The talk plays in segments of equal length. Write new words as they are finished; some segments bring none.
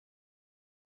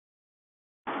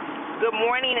Good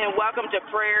morning and welcome to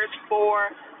prayers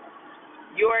for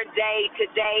your day.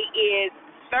 Today is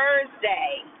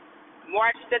Thursday,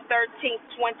 March the 13th,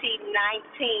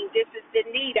 2019. This is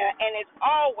Danita, and as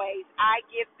always, I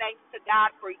give thanks to God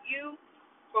for you,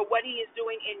 for what He is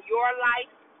doing in your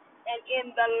life and in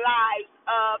the lives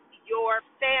of your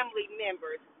family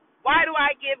members. Why do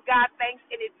I give God thanks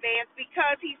in advance?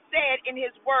 Because He said in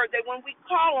His word that when we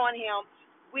call on Him,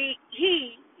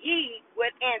 He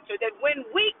would answer, that when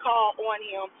we call on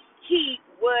Him, He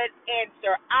would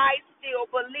answer. I still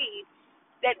believe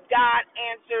that God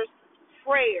answers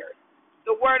prayers.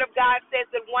 The Word of God says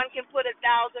that one can put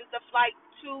 1,000 to flight,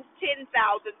 10,000.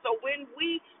 So when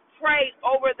we pray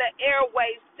over the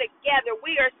airwaves together,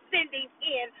 we are sending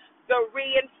in the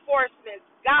reinforcements.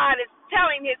 God is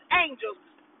telling His angels,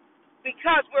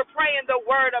 because we're praying the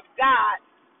Word of God,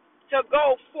 to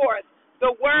go forth.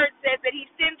 The Word says that He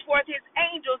sends forth His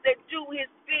angels that do His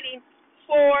bidding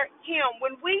for Him.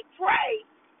 When we pray,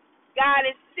 God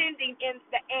is sending in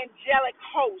the angelic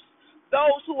host,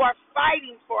 those who are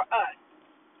fighting for us.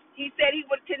 He said He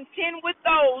would contend with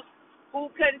those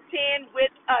who contend with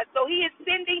us. So He is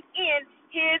sending in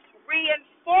His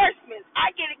reinforcements. I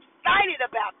get excited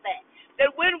about that. That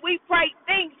when we pray,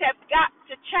 things have got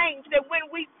to change. That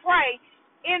when we pray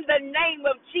in the name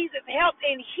of Jesus, health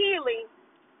and healing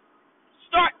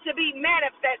start to be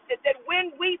manifested. That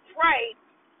when we pray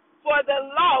for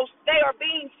the lost, they are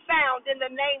being found in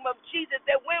the name of Jesus.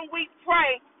 That when we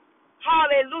pray,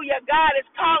 hallelujah, God is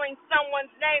calling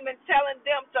someone's name and telling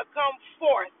them to come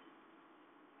forth.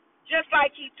 Just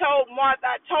like He told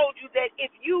Martha, I told you that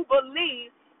if you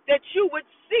believe, that you would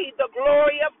see the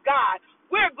glory of God.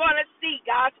 We're going to see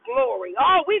God's glory.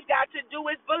 All we've got to do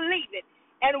is believe it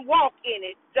and walk in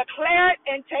it, declare it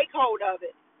and take hold of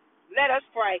it. Let us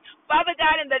pray. Father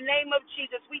God, in the name of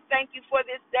Jesus, we thank You for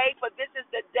this day, for this is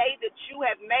the day that You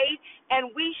have made,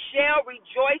 and we shall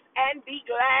rejoice and be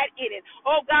glad in it.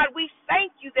 Oh God, we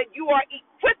thank You that You are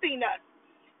equipping us,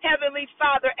 Heavenly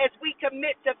Father, as we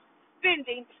commit to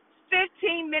spending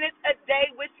 15 minutes a day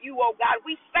with You, oh God.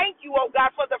 We thank You, oh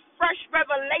God, for the fresh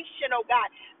revelation, oh God,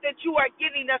 that You are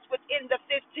giving us within the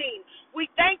 15.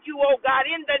 We thank You, oh God,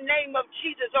 in the name of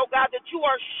Jesus, oh God, that You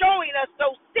are showing us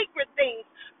those secret things,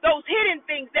 those hidden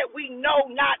things that we know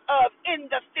not of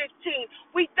in the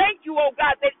 15. We thank You, oh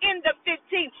God, that in the 15,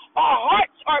 our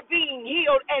hearts are being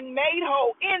healed and made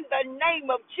whole in the name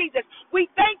of Jesus.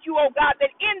 We thank You, oh God,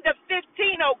 that in the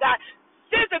 15, oh God,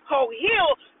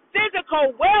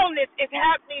 physical wellness is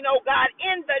happening, oh God,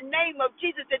 in the name of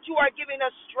Jesus, that You are giving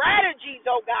us strategies,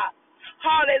 oh God.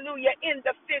 Hallelujah, in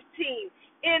the 15.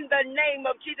 In the name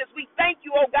of Jesus, we thank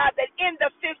You, oh God, that in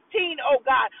the 15, oh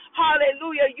God,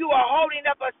 hallelujah, You are holding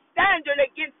up a standard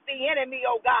against the enemy,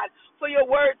 oh God. For Your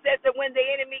word says that when the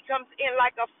enemy comes in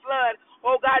like a flood,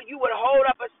 oh God, You would hold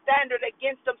up a standard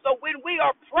against them. So when we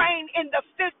are praying in the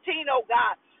 15, oh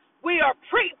God, we are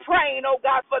pre-praying, oh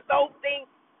God, for those things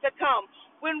to come.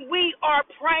 When we are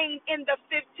praying in the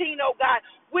 15, oh God,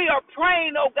 we are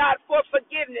praying, oh God, for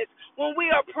forgiveness. When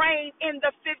we are praying in the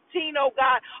 15, oh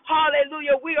God,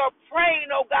 hallelujah, we are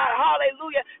praying, oh God,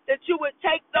 hallelujah, that You would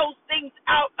take those things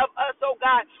out of us, oh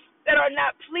God, that are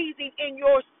not pleasing in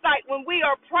Your sight. When we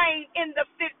are praying in the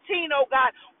 15, oh God,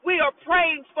 we are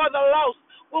praying for the lost.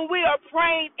 When we are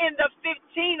praying in the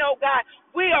 15, oh God,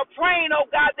 we are praying, oh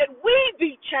God, that we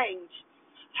be changed.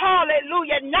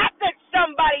 Hallelujah. Not that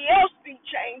somebody else be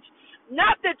changed.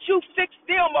 Not that You fix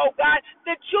them, oh God,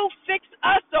 that You fix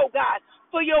us, oh God.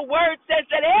 For Your word says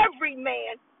that every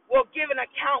man will give an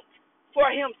account for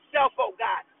himself, oh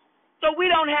God. So we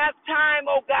don't have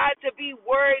time, oh God, to be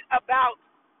worried about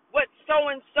what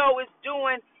so-and-so is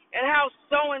doing and how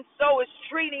so-and-so is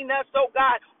treating us, oh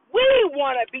God. We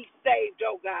want to be saved,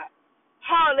 oh God.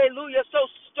 Hallelujah. So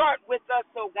start with us,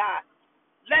 oh God.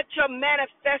 Let Your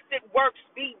manifested works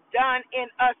be done in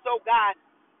us, oh God.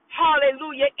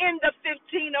 Hallelujah. In the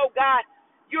 15, oh God,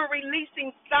 You're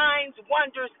releasing signs,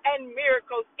 wonders, and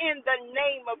miracles in the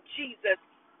name of Jesus.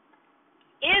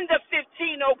 In the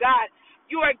 15, oh God,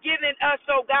 You are giving us,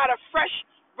 oh God, a fresh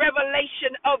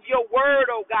revelation of Your word,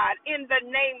 oh God, in the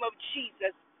name of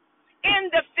Jesus.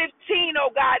 In the 15, oh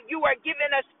God, You are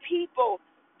giving us people,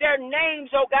 their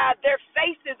names, oh God, their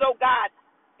faces, oh God,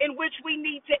 in which we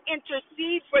need to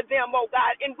intercede for them, oh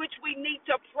God, in which we need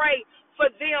to pray for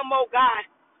them, oh God.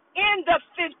 In the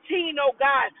 15, oh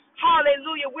God,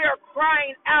 hallelujah, we are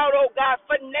crying out, oh God,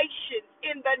 for nations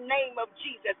in the name of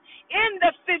Jesus. In the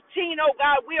 15, oh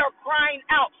God, we are crying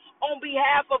out on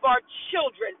behalf of our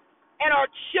children and our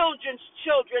children's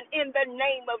children in the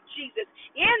name of Jesus.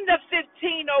 In the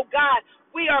 15, oh God,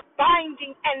 we are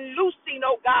binding and loosing,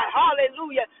 oh God,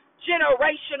 hallelujah,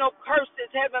 generational curses,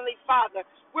 Heavenly Father.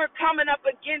 We're coming up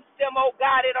against them, oh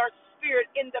God, in our spirit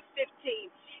in the 15.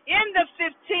 In the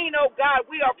 15, oh God,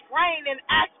 we are praying and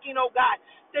asking, oh God,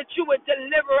 that you would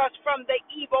deliver us from the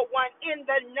evil one in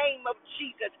the name of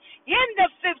Jesus. In the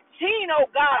 15, oh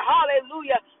God,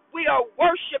 hallelujah, we are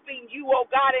worshiping you, oh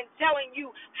God, and telling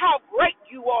you how great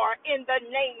you are in the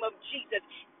name of Jesus.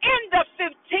 In the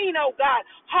 15, oh God,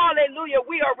 hallelujah,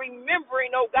 we are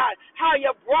remembering, oh God, how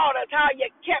you brought us, how you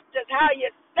kept us, how you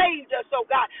saved us, oh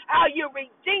God, how you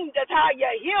redeemed us, how you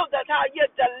healed us, how you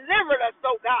delivered us,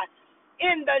 oh God,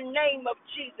 in the name of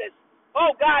Jesus.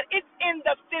 Oh God, it's in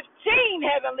the 15,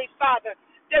 Heavenly Father,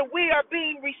 that we are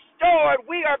being restored,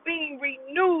 we are being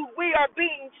renewed, we are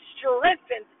being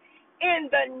strengthened in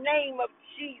the name of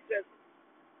Jesus.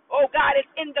 Oh God,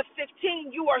 it's in the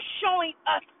 15, you are showing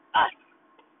us us.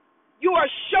 You are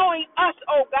showing us,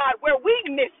 oh God, where we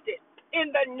missed it in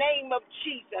the name of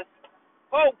Jesus.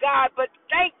 Oh God, but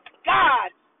thank God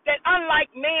that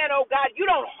unlike man, oh God, you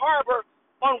don't harbor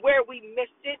on where we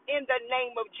missed it in the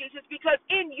name of Jesus, because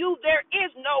in you there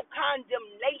is no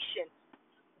condemnation.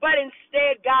 But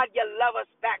instead, God, you love us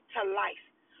back to life.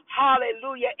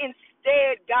 Hallelujah.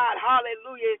 Instead, God,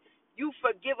 hallelujah, you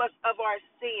forgive us of our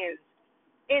sins.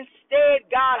 Instead,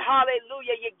 God,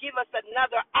 hallelujah, you give us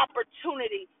another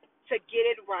opportunity to get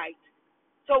it right.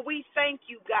 So we thank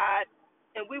you, God,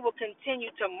 and we will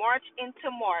continue to march into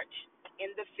March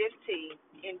in the 15th.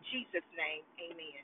 In Jesus' name, amen.